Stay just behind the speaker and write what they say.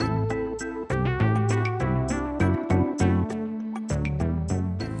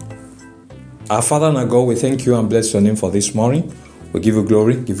Our Father and our God, we thank you and bless your name for this morning. We give you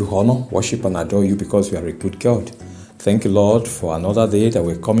glory, give you honor, worship and adore you because you are a good God. Thank you, Lord, for another day that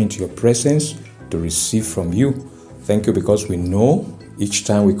we come into your presence to receive from you. Thank you because we know each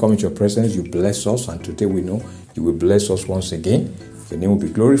time we come into your presence, you bless us, and today we know you will bless us once again. Your name will be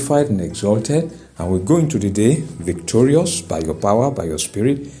glorified and exalted, and we'll go into the day victorious by your power, by your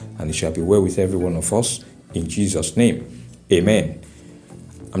spirit, and it shall be well with every one of us. In Jesus' name, amen.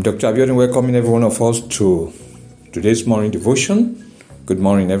 I'm Dr. Abiodun, welcoming every one of us to today's morning devotion. Good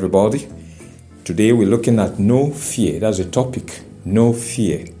morning, everybody. Today we're looking at no fear. That's the topic, no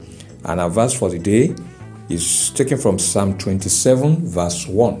fear. And our verse for the day is taken from Psalm 27, verse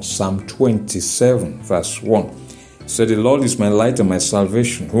 1. Psalm 27, verse 1. It said, "The Lord is my light and my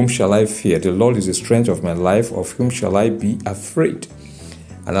salvation. Whom shall I fear? The Lord is the strength of my life. Of whom shall I be afraid?"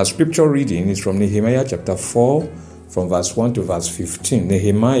 And our scripture reading is from Nehemiah chapter 4, from verse 1 to verse 15.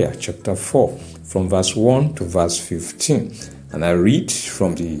 Nehemiah chapter 4, from verse 1 to verse 15. And I read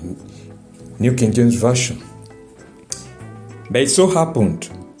from the New King James Version. "But it so happened,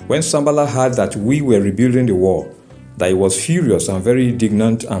 when Sanballat heard that we were rebuilding the wall, that he was furious and very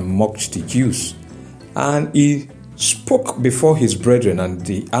indignant and mocked the Jews. And he spoke before his brethren and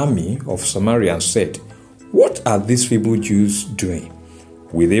the army of Samaria and said, 'What are these feeble Jews doing?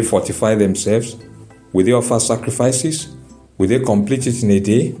 Will they fortify themselves? Will they offer sacrifices? Will they complete it in a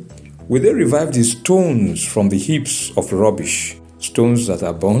day? Will they revive the stones from the heaps of rubbish, stones that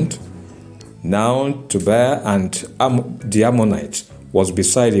are burned?' Now Tobiah and the Ammonite was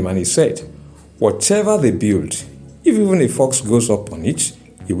beside him, and he said, 'Whatever they build, if even a fox goes up on it,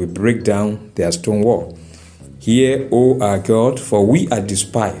 it will break down their stone wall. Hear, O our God, for we are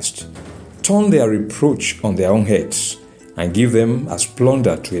despised. Turn their reproach on their own heads, and give them as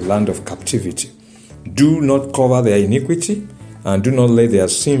plunder to a land of captivity. Do not cover their iniquity, and do not let their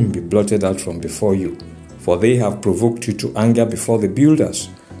sin be blotted out from before you, for they have provoked you to anger before the builders.'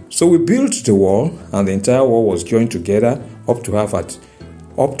 So we built the wall, and the entire wall was joined together up to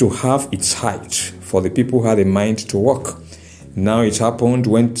half its height, for the people had a mind to work. Now it happened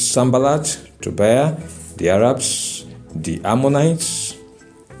when Sanballat, Tobiah, the Arabs, the Ammonites,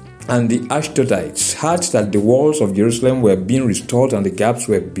 and the Ashdodites heard that the walls of Jerusalem were being restored and the gaps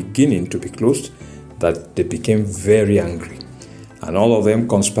were beginning to be closed, that they became very angry. And all of them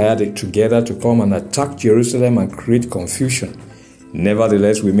conspired together to come and attack Jerusalem and create confusion.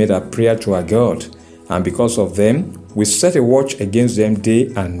 Nevertheless, we made a prayer to our God, and because of them, we set a watch against them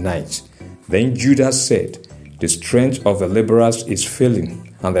day and night. Then Judah said, 'The strength of the laborers is failing,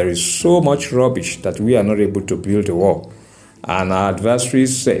 and there is so much rubbish that we are not able to build a wall.' And our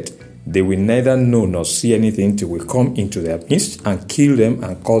adversaries said, 'They will neither know nor see anything till we come into their midst and kill them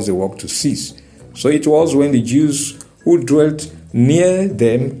and cause the work to cease.' So it was when the Jews who dwelt near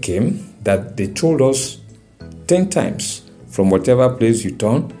them came that they told us 10 times, 'From whatever place you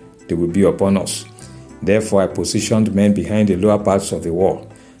turn, they will be upon us.' Therefore I positioned men behind the lower parts of the wall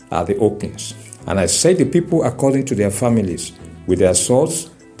at the openings. And I set the people according to their families, with their swords,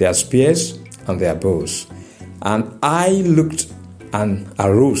 their spears, and their bows. And I looked and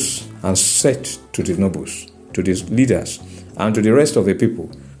arose and said to the nobles, to the leaders, and to the rest of the people,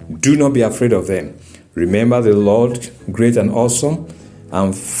 'Do not be afraid of them. Remember the Lord, great and awesome,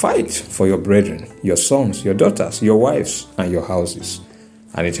 and fight for your brethren, your sons, your daughters, your wives, and your houses.'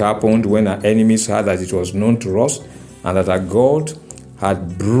 And it happened when our enemies heard that it was known to us, and that our God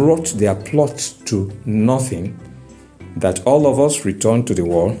had brought their plot to nothing, that all of us returned to the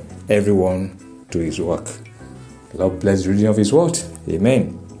wall, everyone to his work." The Lord bless the reading of his word.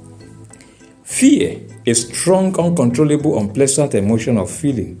 Amen. Fear, a strong, uncontrollable, unpleasant emotion or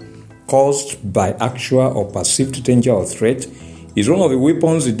feeling caused by actual or perceived danger or threat, is one of the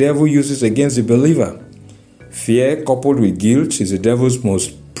weapons the devil uses against the believer. Fear, coupled with guilt, is the devil's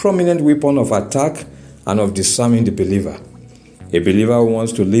most prominent weapon of attack and of disarming the believer. A believer who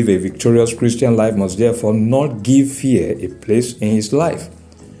wants to live a victorious Christian life must therefore not give fear a place in his life.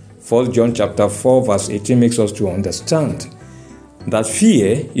 1 John chapter 4 verse 18 makes us to understand that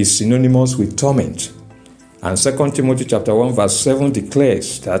fear is synonymous with torment. And 2 Timothy chapter 1 verse 7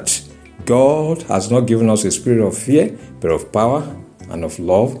 declares that God has not given us a spirit of fear, but of power and of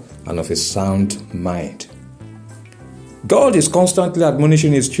love and of a sound mind. God is constantly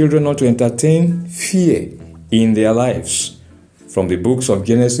admonishing his children not to entertain fear in their lives. From the books of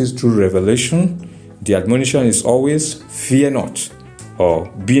Genesis through Revelation, the admonition is always, "Fear not," or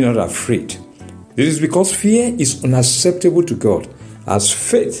 "Be not afraid." This is because fear is unacceptable to God, as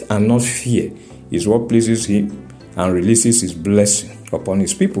faith and not fear is what pleases him and releases his blessing upon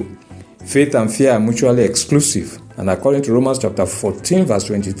his people. Faith and fear are mutually exclusive, and according to Romans chapter 14 verse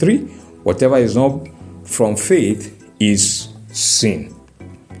 23, Whatever is not from faith is sin.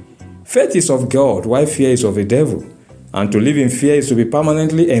 Faith is of God, while fear is of the devil. And to live in fear is to be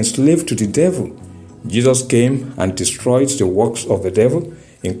permanently enslaved to the devil. Jesus came and destroyed the works of the devil,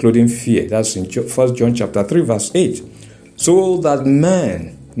 including fear. That's in 1 John chapter 3, verse 8. So that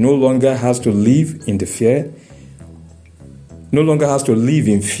man no longer has to live in fear,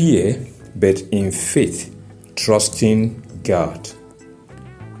 but in faith, trusting God.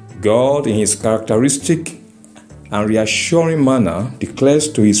 God, in his characteristic and reassuring manner,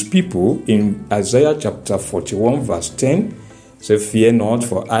 declares to his people in Isaiah chapter 41, verse 10, say, fear not,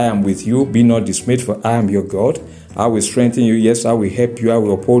 for I am with you. Be not dismayed, for I am your God. I will strengthen you. Yes, I will help you. I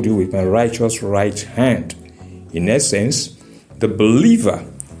will uphold you with my righteous right hand. In essence, the believer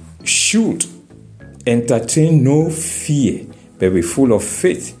should entertain no fear, but be full of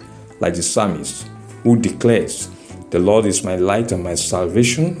faith, like the psalmist, who declares, the Lord is my light and my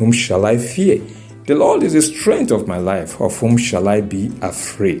salvation. Whom shall I fear? The Lord is the strength of my life. Of whom shall I be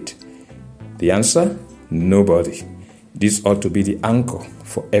afraid? The answer? Nobody. This ought to be the anchor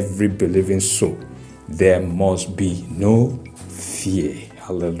for every believing soul. There must be no fear.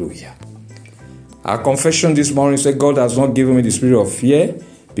 Hallelujah. Our confession this morning said, God has not given me the spirit of fear,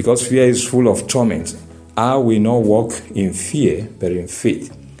 because fear is full of torment. I will not walk in fear, but in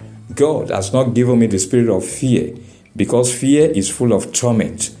faith. God has not given me the spirit of fear, because fear is full of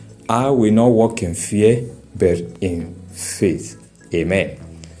torment. I will not walk in fear, but in faith. Amen.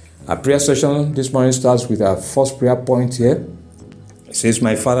 Our prayer session this morning starts with our first prayer point here. It says,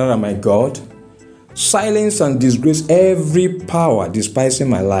 my Father and my God, silence and disgrace every power despising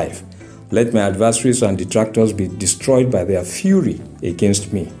my life. Let my adversaries and detractors be destroyed by their fury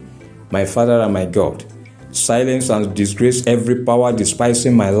against me. My Father and my God, silence and disgrace every power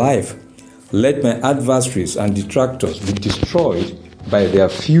despising my life. Let my adversaries and detractors be destroyed by their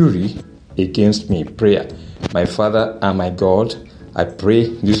fury against me. Prayer. My Father and my God, I pray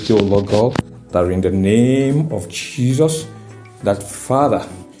this day, O Lord God, that in the name of Jesus, that Father,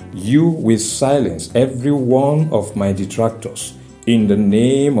 you will silence every one of my detractors. In the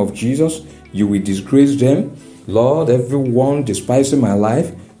name of Jesus, you will disgrace them. Lord, everyone despising my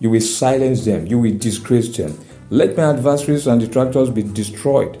life, you will silence them. You will disgrace them. Let my adversaries and detractors be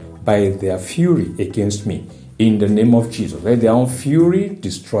destroyed by their fury against me. In the name of Jesus, let their own fury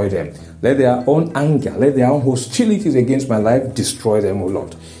destroy them. Let their own anger, let their own hostilities against my life destroy them, O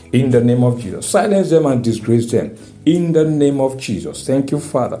Lord. In the name of Jesus, silence them and disgrace them. In the name of Jesus. Thank you,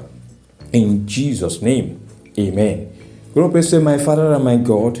 Father. In Jesus' name, amen. We're going to say, my Father and my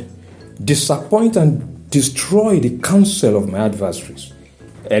God, disappoint and destroy the counsel of my adversaries.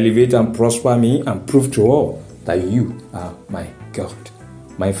 Elevate and prosper me and prove to all that you are my God.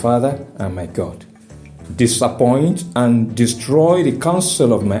 My Father and my God, disappoint and destroy the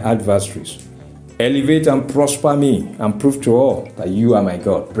counsel of my adversaries. Elevate and prosper me and prove to all that you are my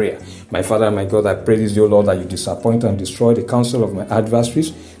God. Prayer. My Father and my God, I pray this, O Lord, that you disappoint and destroy the counsel of my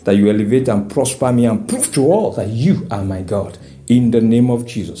adversaries, that you elevate and prosper me and prove to all that you are my God. In the name of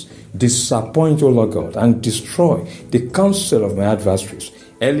Jesus, disappoint, O Lord God, and destroy the counsel of my adversaries.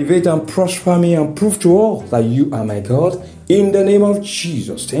 Elevate and prosper me and prove to all that you are my God. In the name of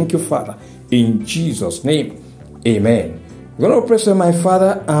Jesus. Thank you, Father. In Jesus' name, amen. We're going to pray, say, my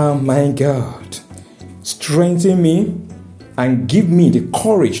Father and my God, strengthen me and give me the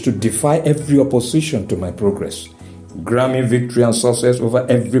courage to defy every opposition to my progress. Grant me victory and success over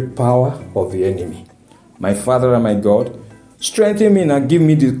every power of the enemy. My Father and my God, strengthen me and give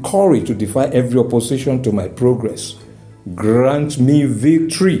me the courage to defy every opposition to my progress. Grant me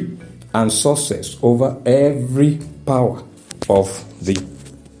victory and success over every power of the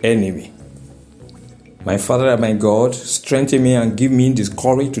enemy. My Father and my God, strengthen me and give me this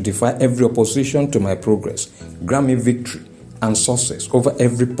courage to defy every opposition to my progress. Grant me victory and success over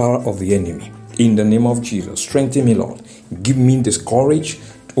every power of the enemy. In the name of Jesus, strengthen me, Lord. Give me this courage,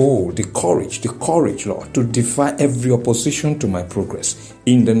 the courage, Lord, to defy every opposition to my progress.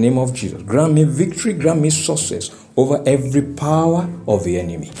 In the name of Jesus, grant me victory, grant me success over every power of the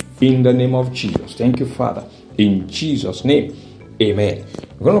enemy. In the name of Jesus. Thank you, Father. In Jesus' name, amen.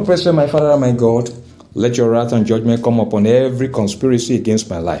 I'm going to pray, say, my Father and my God, let your wrath and judgment come upon every conspiracy against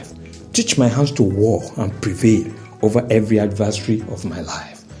my life. Teach my hands to war and prevail over every adversary of my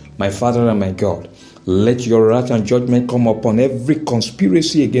life. My Father and my God, let your wrath and judgment come upon every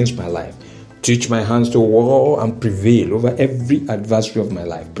conspiracy against my life. Teach my hands to war and prevail over every adversary of my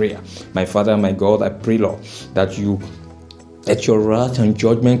life. Prayer. My Father and my God, I pray, Lord, that you let your wrath and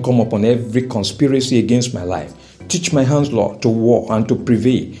judgment come upon every conspiracy against my life. Teach my hands, Lord, to war and to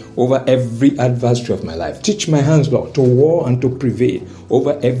prevail over every adversary of my life. Teach my hands, Lord, to war and to prevail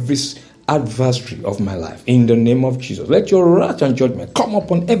over every adversary of my life. In the name of Jesus, let your wrath and judgment come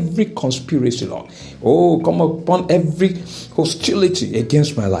upon every conspiracy, Lord. Oh, come upon every hostility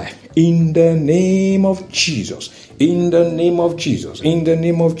against my life. In the name of Jesus. In the name of Jesus. In the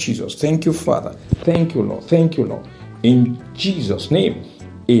name of Jesus. Thank you, Father. Thank you, Lord. Thank you, Lord. In Jesus' name,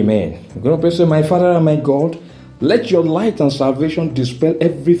 amen. I'm going to pray, say, my Father and my God, let your light and salvation dispel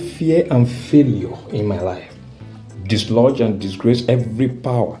every fear and failure in my life. Dislodge and disgrace every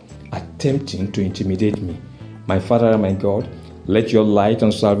power attempting to intimidate me. My Father and my God, let your light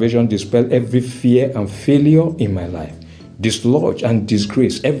and salvation dispel every fear and failure in my life. Dislodge and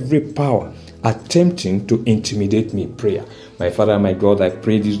disgrace every power attempting to intimidate me. Prayer. My Father and my God, I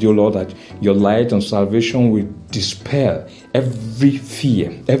pray this, dear Lord, that your light and salvation will dispel every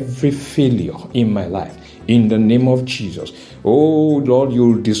fear, every failure in my life. In the name of Jesus. Oh Lord, you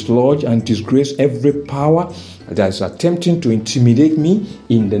will dislodge and disgrace every power that is attempting to intimidate me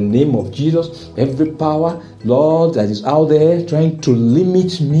in the name of Jesus. Every power, Lord, that is out there trying to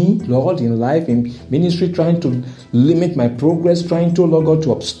limit me, Lord, in life, in ministry, trying to limit my progress, trying to, Lord God,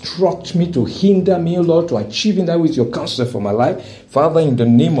 to obstruct me, to hinder me, Lord, to achieving that with your counsel for my life. Father, in the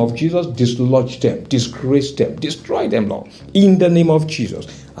name of Jesus, dislodge them, disgrace them, destroy them, Lord, in the name of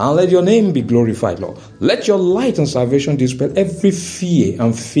Jesus. And let your name be glorified, Lord. Let your light and salvation dispel every fear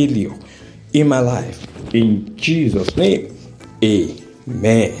and failure in my life. In Jesus' name,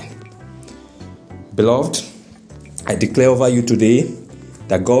 amen. Beloved, I declare over you today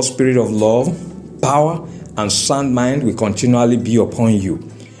that God's spirit of love, power, and sound mind will continually be upon you,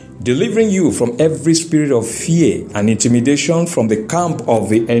 delivering you from every spirit of fear and intimidation from the camp of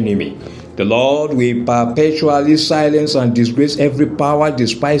the enemy. The Lord will perpetually silence and disgrace every power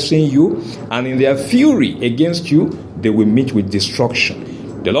despising you, and in their fury against you, they will meet with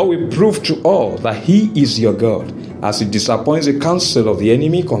destruction. The Lord will prove to all that He is your God, as He disappoints the counsel of the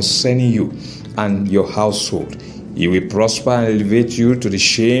enemy concerning you and your household. He will prosper and elevate you to the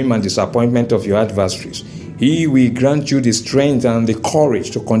shame and disappointment of your adversaries. He will grant you the strength and the courage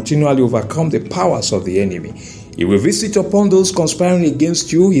to continually overcome the powers of the enemy. He will visit upon those conspiring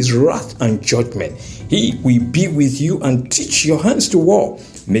against you His wrath and judgment. He will be with you and teach your hands to war,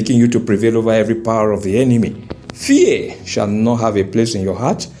 making you to prevail over every power of the enemy. Fear shall not have a place in your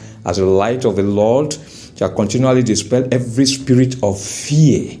heart, as the light of the Lord shall continually dispel every spirit of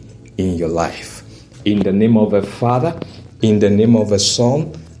fear in your life. In the name of the Father, in the name of the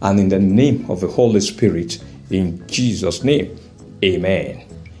Son, and in the name of the Holy Spirit, in Jesus' name, amen.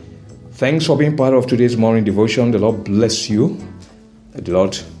 Thanks for being part of today's morning devotion. The Lord bless you. The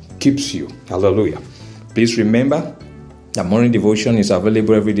Lord keeps you. Hallelujah. Please remember that morning devotion is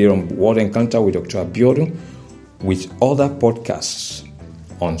available every day on Word Encounter with Dr. Abiodun, with other podcasts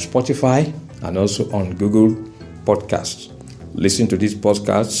on Spotify and also on Google Podcasts. Listen to these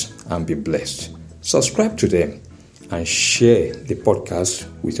podcasts and be blessed. Subscribe to them and share the podcast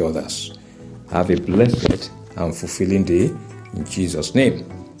with others. Have a blessed and fulfilling day in Jesus' name.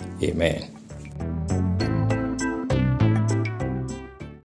 Amen.